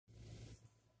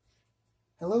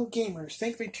Hello gamers,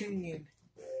 thanks for tuning in.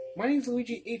 My name is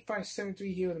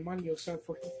Luigi8573 here with the Mario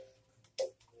 74.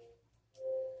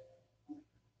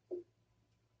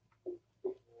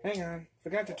 Hang on,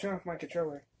 forgot to turn off my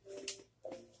controller.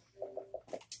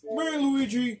 Man,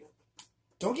 Luigi,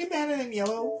 don't get mad at him,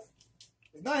 Yellow.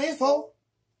 It's not his fault.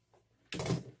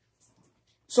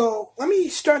 So, let me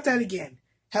start that again.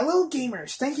 Hello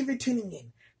gamers, thank you for tuning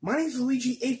in. My name is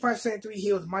Luigi8573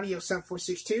 here with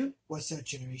Mario7462. What's up,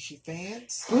 Generation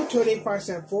fans? Bluetoad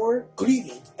 8574. Good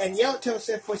evening. And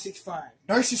Yellowtoad7465.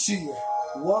 Nice to see you.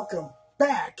 Welcome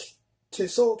back to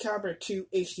Soul Calibur 2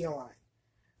 HD Online.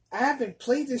 I haven't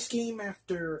played this game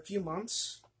after a few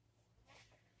months.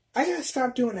 I gotta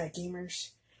stop doing that, gamers.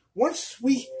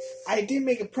 I did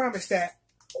make a promise that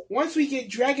once we get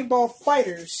Dragon Ball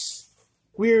Fighters,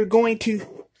 we're going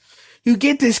to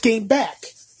get this game back.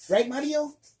 Right,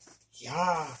 Mario?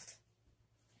 Yeah.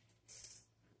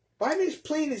 But I miss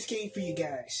playing this game for you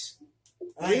guys.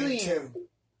 I really am.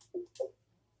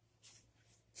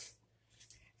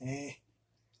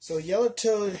 So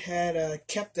Yellowtoad had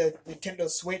kept the Nintendo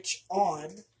Switch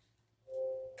on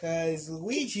because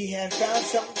Luigi had found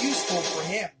something useful for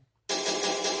him.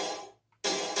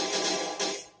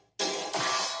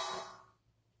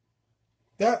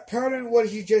 That pattern what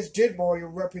he just did, Mario,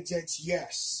 represents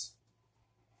yes.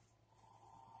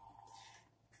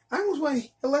 I almost want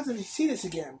to let them see this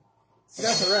again. But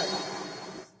that's alright.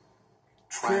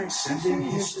 Transcending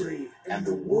history and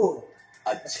the world,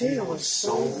 a tale of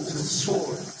souls and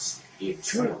swords,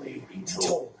 eternally be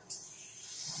told.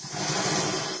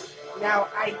 Now,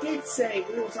 I did say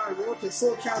we was on the road to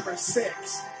Soul Calibur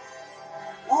 6.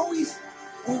 Always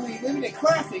only limited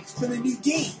classics for the new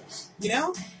games, you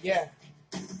know? Yeah.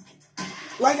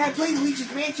 Like I played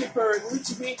Luigi's Mansion for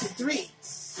Luigi's Mansion 3.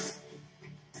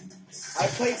 I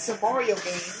played some Mario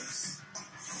games.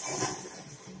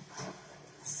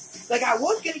 Like I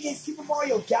was gonna get Super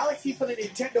Mario Galaxy for the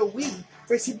Nintendo Wii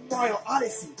for Super Mario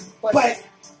Odyssey, But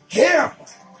him!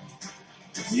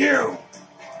 You!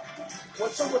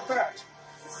 What's up with that?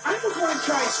 I was going to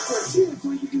try Splatoon so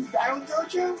we can do Battle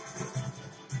Dojo.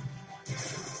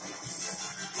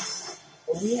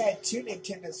 Well, we had two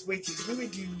Nintendo Switches. We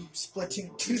would do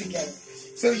Splatoon 2 together.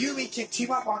 So you and me can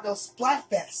team up on those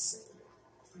Splatfests.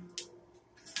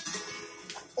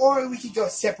 Or we could go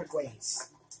separate ways.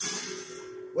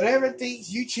 Whatever things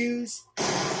you choose,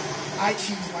 I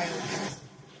choose my own path.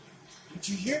 You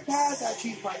choose your path, I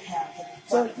choose my path.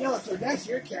 So, Yellowtoad, that's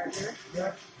your character.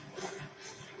 Yeah.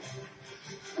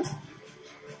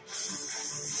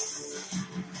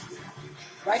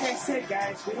 Like I said,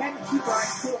 guys, we have to keep our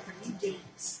eyes peeled for new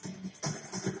games.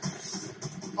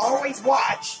 Always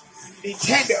watch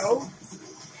Nintendo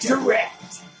Direct.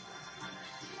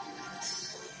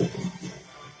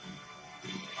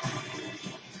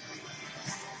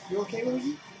 You okay,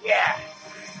 Luigi? Yeah.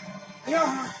 You know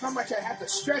how much I have to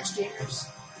stretch gamers.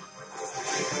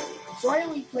 So I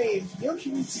only played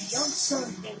Yoshimitsu, Young Sun,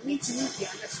 and Mitsurugi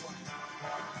on this one.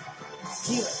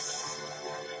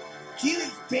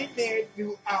 Keely's been there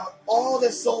throughout all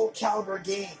the Soul Calibur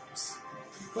games.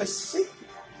 But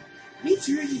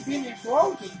Mitsurugi's been there for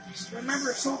all games.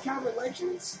 Remember Soul Calibur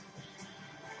Legends?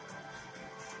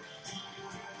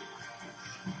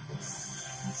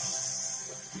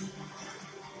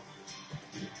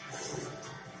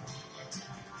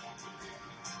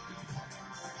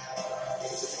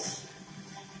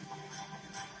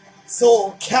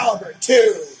 Soul Calibur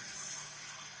 2.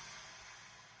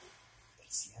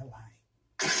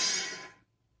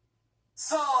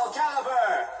 Soul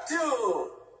Calibur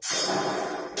 2!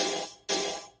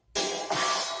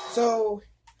 So,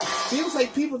 feels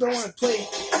like people don't want to play.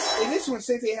 In this one,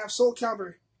 since they have Soul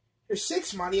Calibur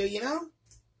 6 Mario, you know?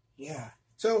 Yeah.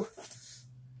 So,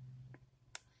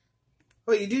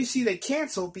 well, you do see they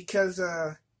canceled because,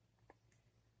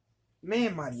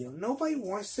 man, Mario, nobody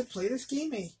wants to play this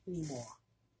game anymore.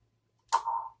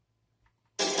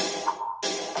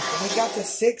 And we got the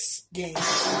 6 game.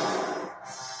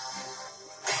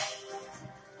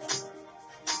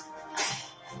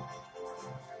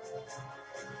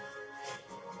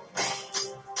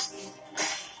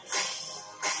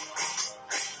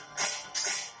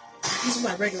 Use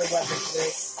my regular weapon for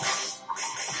this.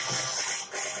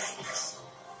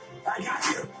 I got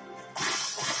you!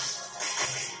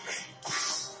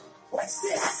 What's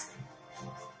this?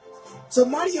 So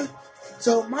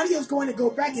Mario's going to go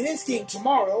back in this game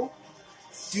tomorrow,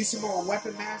 Do some more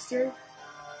Weapon Master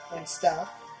and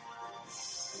stuff.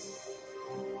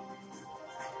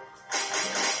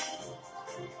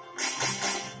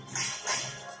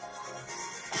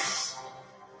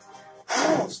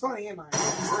 Oh, it's funny, am I?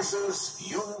 Versus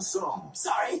Yun Sung.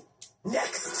 Sorry.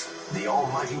 Next, the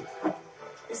almighty...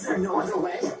 Is there no other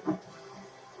way?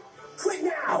 Quit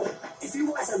now, if you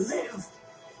want to live.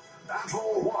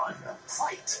 Battle 1,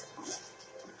 fight.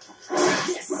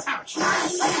 Yes. Ouch.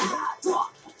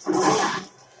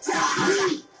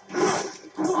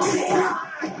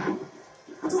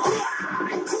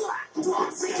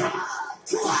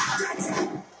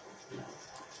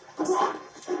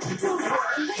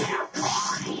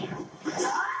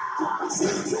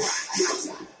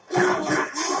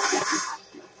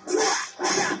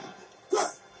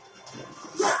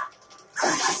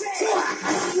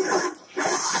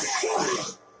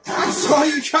 I saw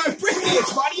you try to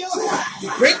breakdance, Mario!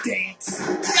 Breakdance?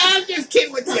 I'm just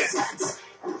kidding with you!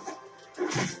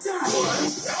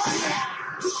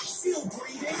 Still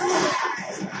breathing.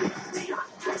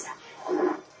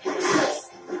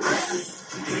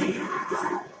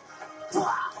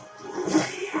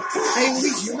 Hey,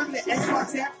 Luigi, you remember the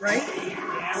Xbox app, right?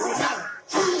 Yeah, what about it?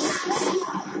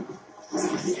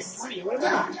 Mario, what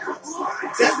about it?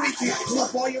 That way you can pull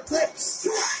up all your clips.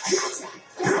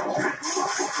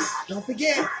 Don't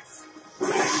forget.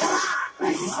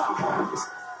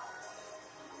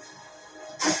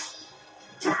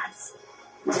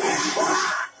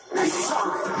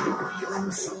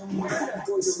 I'm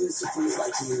going to lose to things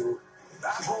like you.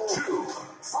 Battle 2,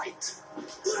 fight.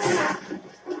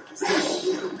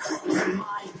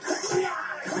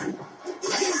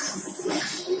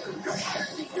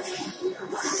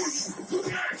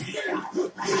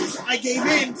 I gave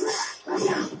in.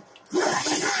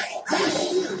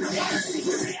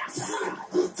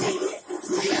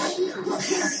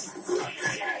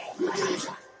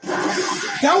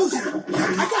 That was...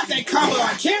 I got that combo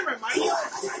on camera, Mario!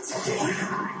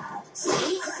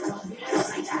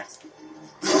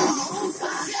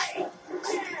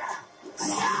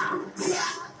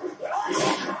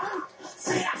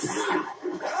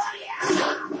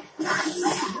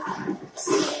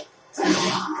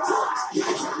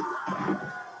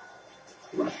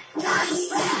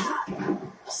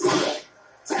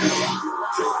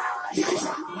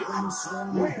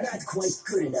 Not quite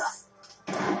good enough.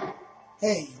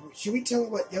 Hey, should we tell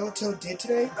him what Yellowtoad did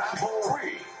today? Battle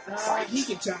 3, He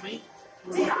can tell me.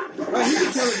 Well, he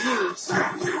can tell the viewers.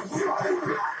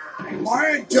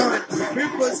 Mario done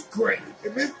Mimpa's great. The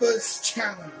Mimpa's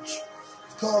challenge.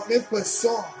 It's called Mimpa's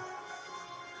Song.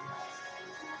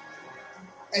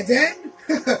 And then,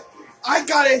 I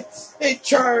got it in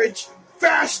charge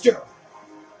faster.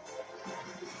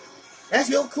 That's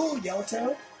real cool,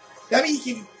 Yellowtoad. That means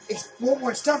you can explore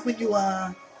more stuff when you,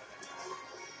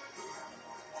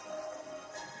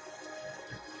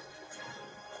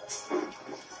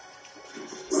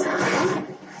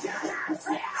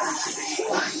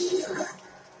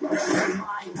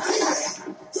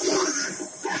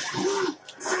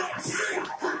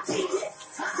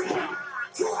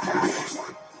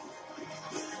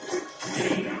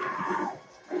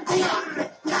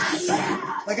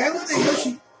 like I love the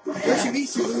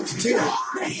Yoshimitsu moves too.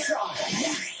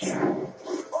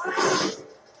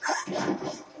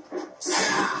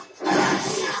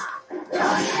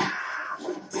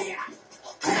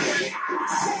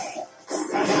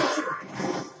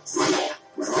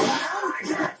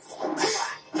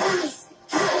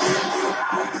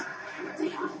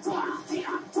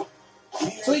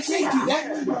 So he can't do that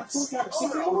move on full cover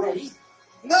secret already?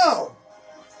 No!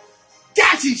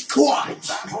 That's his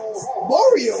quads!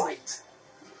 Mario!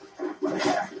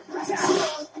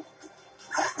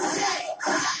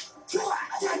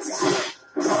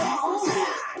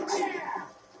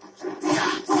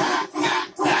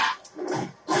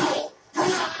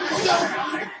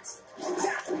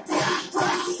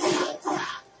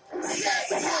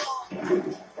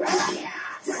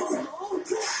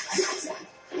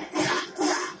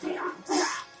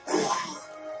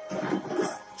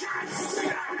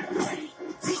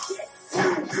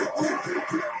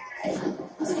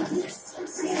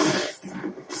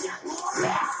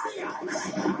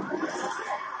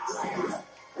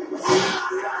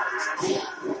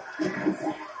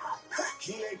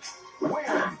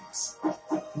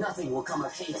 Nothing will come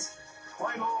of hate.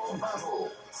 Final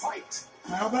battle. Fight.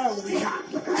 How about Luigi?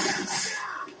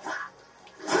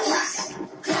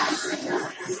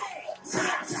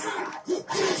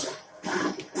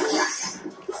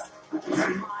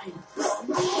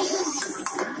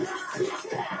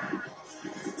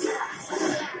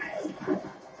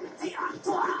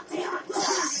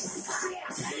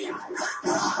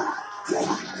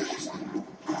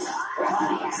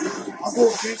 I'll go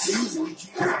against you, Luigi.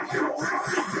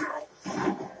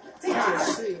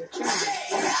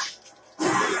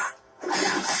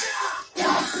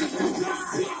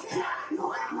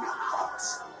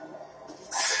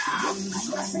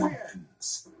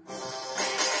 wins.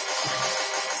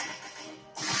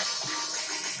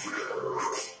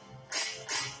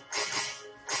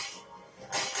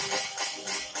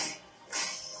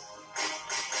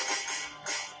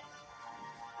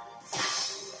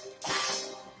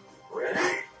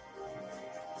 Ready?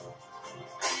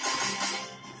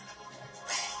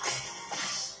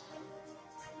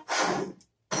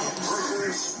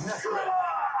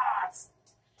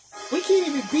 We can't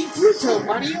even beat Bluetoad,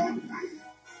 Mario.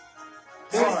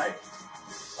 Fight.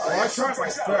 I tried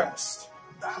my best.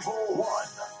 Battle 1.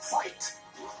 Fight.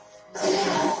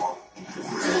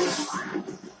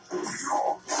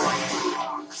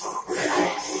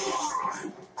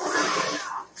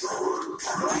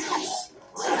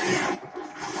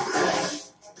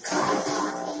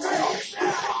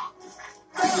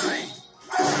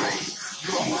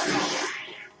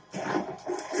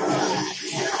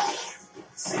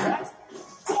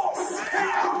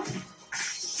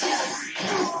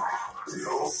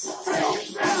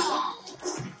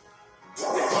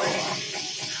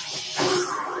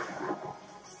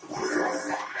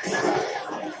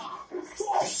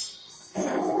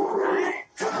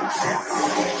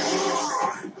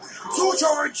 Full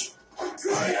charge!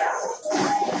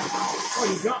 Oh,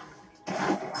 you got me.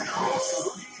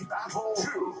 Battle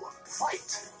 2. Fight.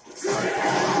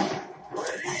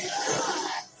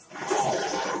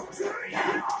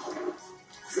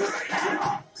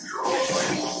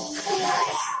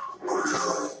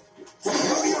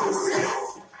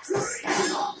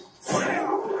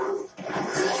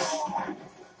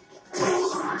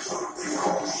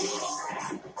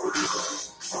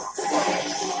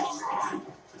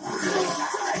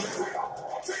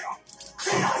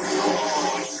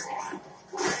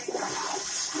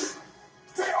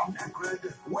 Necrid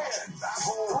win.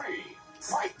 Battle 3.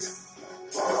 Fight.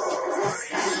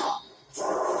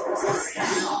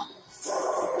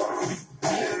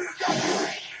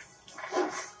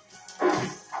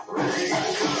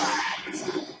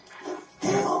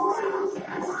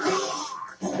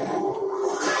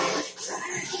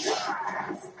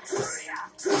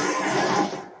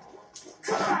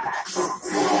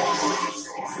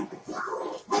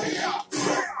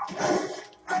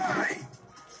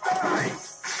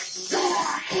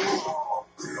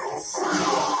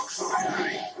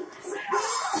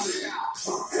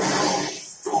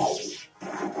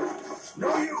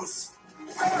 No use.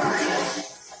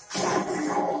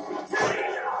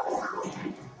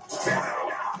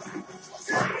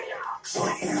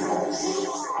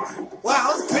 Wow,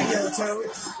 that was good, Yellowtoad.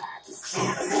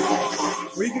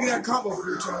 Where you get that combo,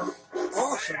 Bluetoad?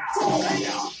 Awesome.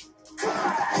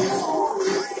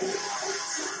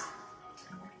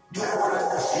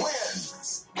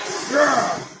 Wins. Yeah!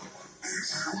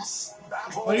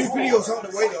 Battle My new video's on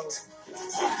the way, though.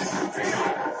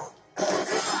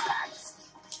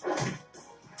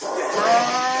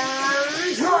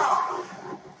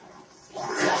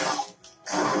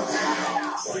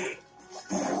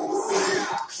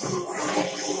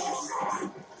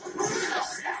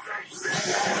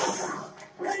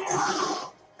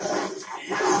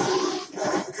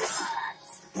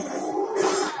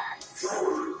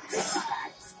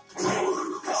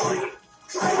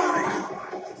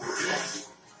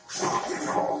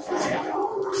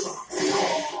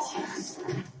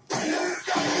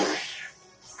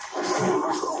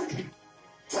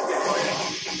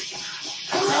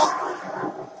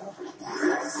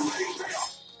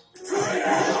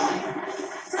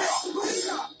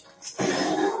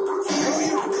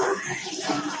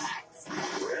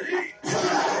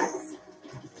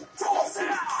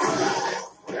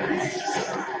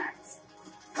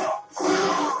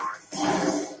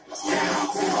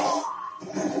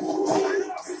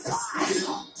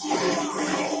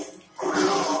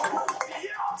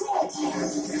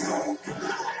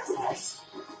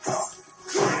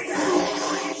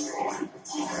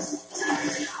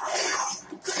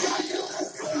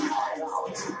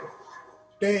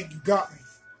 Dang, you got me.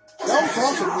 That was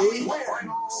awesome, dude.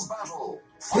 Final battle.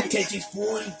 Quick take this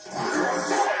boy.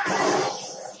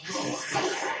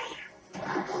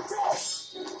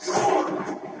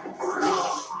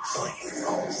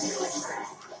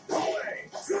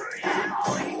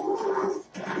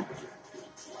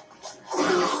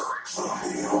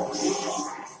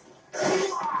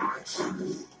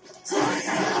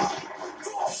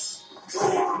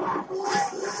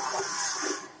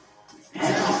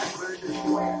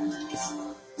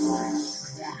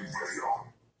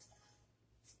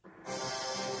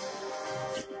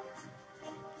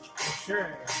 Sure.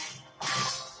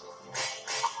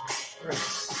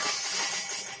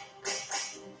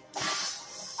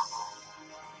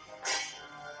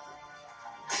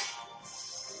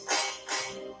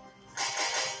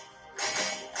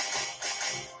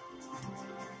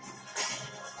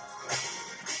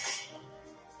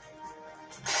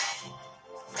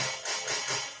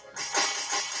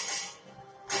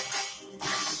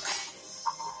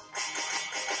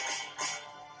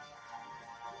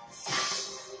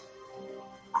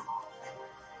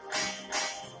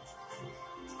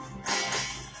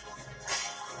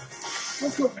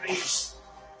 let's go for these.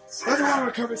 Doesn't want to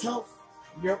recover his health.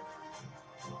 Yep.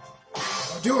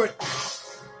 I'll do it.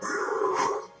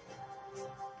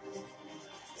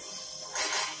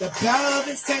 The battle of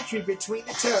the century between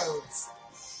the toads.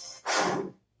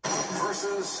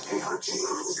 Versus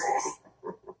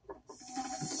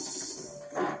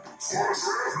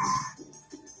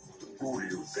who do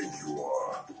you think you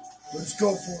are? Let's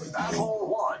go for it. Battle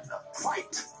 1.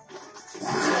 Fight.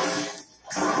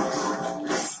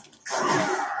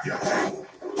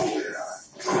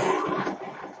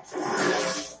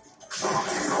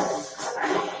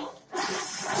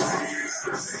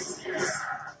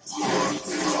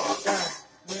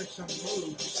 Where's some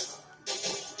moves?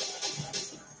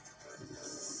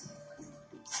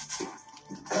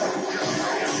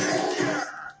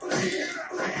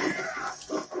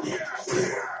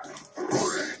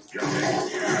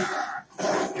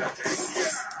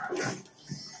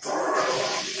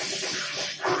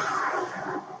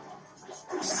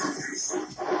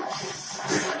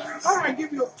 Alright,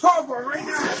 give you a power right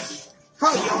now.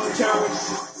 Hi, Yellowtoad.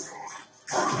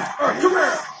 Alright, come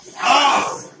here.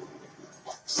 Ah!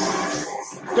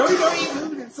 WWE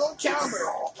moved and sold Calibur.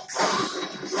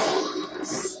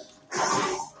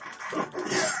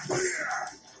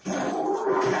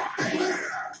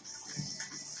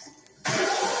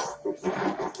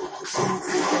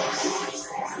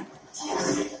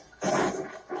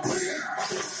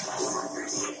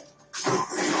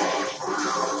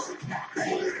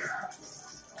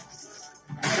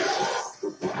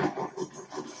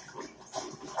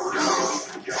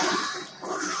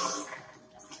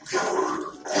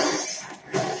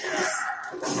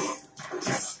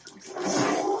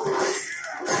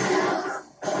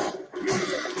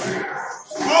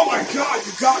 Oh my god,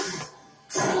 you got me!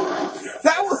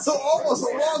 That was almost a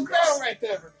long battle right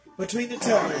there between the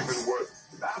toads.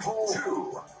 Battle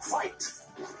 2. Fight.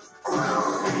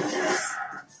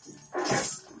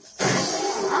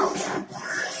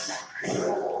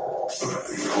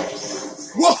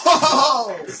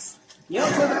 Whoa!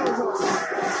 Yellowtoad, that was awesome.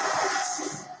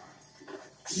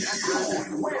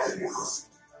 Wins.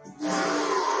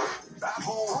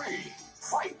 Battle 3.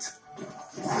 Fight.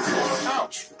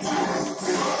 Ouch.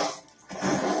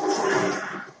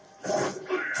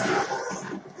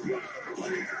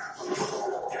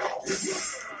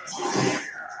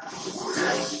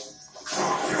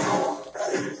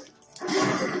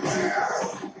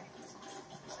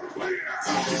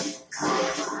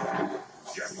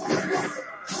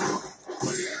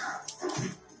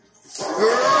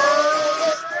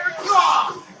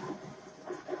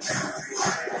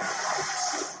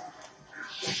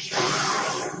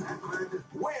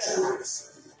 Wins.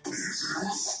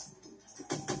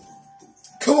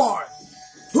 Come on!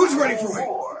 Who's ready for me?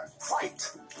 4.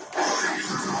 Fight.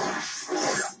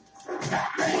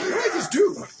 What did I just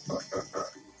do?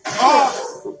 Oh!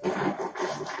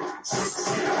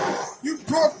 You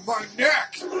broke my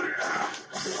neck!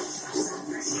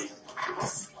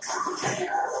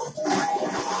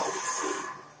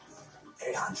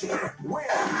 Wins.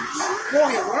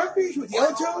 Boy, when I finish with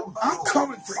Yellowtoad, I'm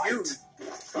coming for you.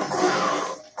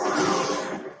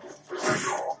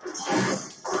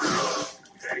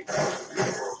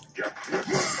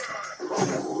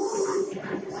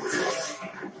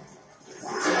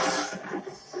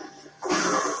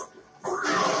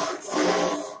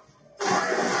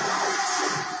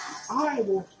 I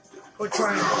will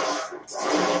try and...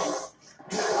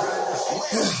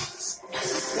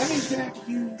 That means you're going to have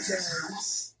to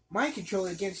use mind control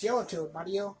against Yellowtoad,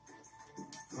 Mario.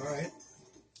 Alright.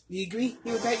 You agree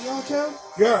with that, Yellowtoad?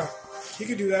 Yeah, you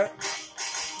can do that.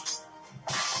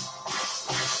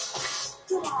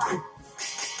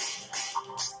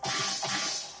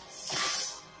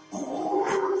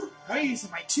 I'm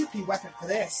using my 2P weapon for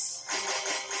this.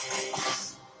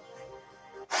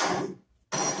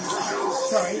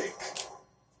 Sorry.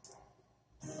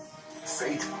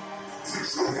 Fate.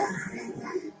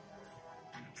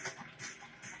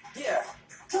 Yeah.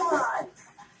 Come on.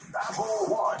 Battle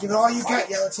 1. Give it all you got,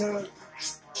 Yellowtoad.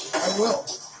 I will.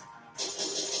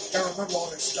 Gotta remember all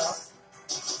this stuff.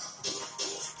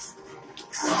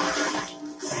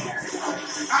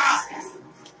 Ah!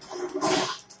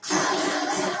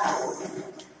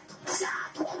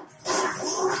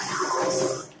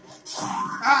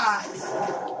 Ah!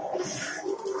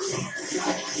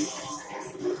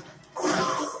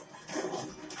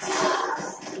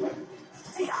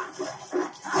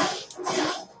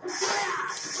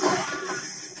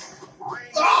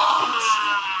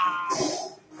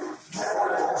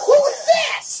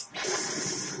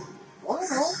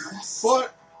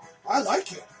 But I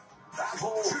like it.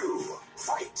 Battle 2.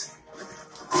 Fight.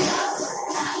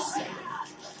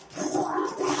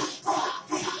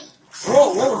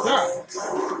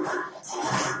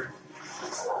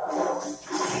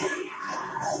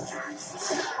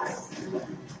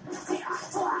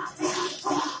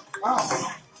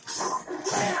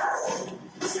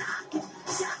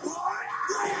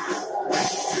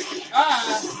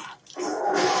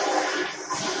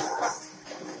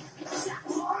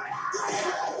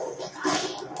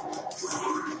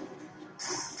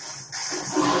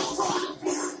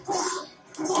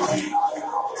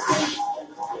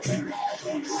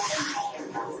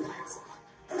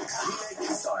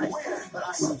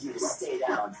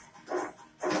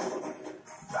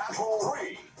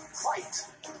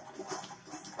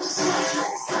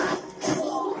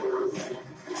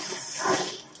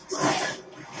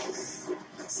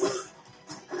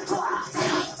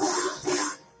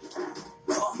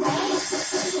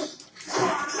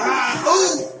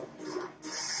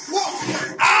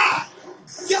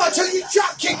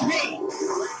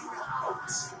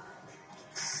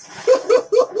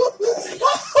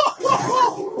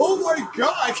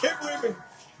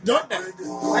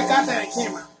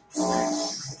 camera.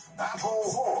 Battle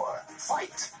 4,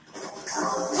 fight!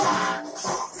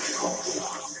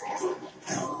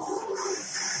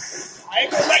 I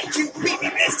ain't gonna let you beat me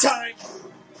this time.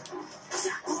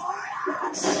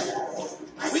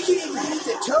 We can't even beat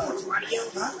the Toads, Mario,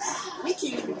 huh? We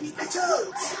can't even beat the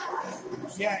Toads.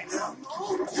 Yeah, I know.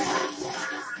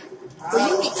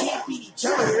 But we can't beat each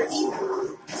other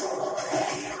either.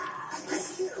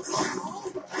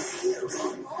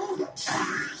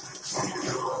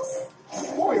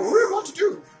 Boy, what are we about to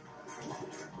do?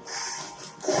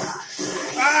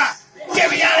 Ah! Get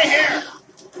me out of here!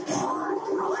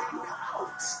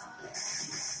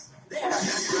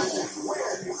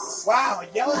 Wow,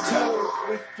 Yellowtoad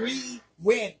with 3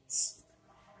 wins.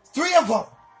 3 of them!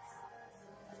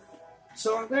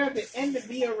 So I'm going to end the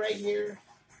video right here.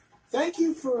 Thank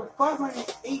you for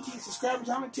 518 subscribers.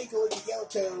 I'm going to take a look at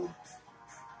Yellowtoad.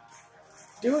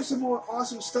 Doing some more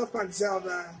awesome stuff on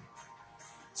Zelda.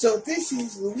 So this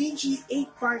is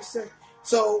Luigi857.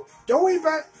 So don't worry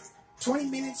about 20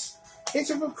 minutes. It's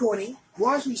a recording.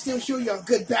 Watch me still show you a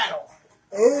good battle.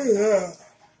 Oh, yeah.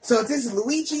 So this is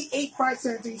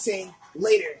Luigi857 saying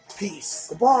later. Peace.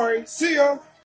 Goodbye. See ya.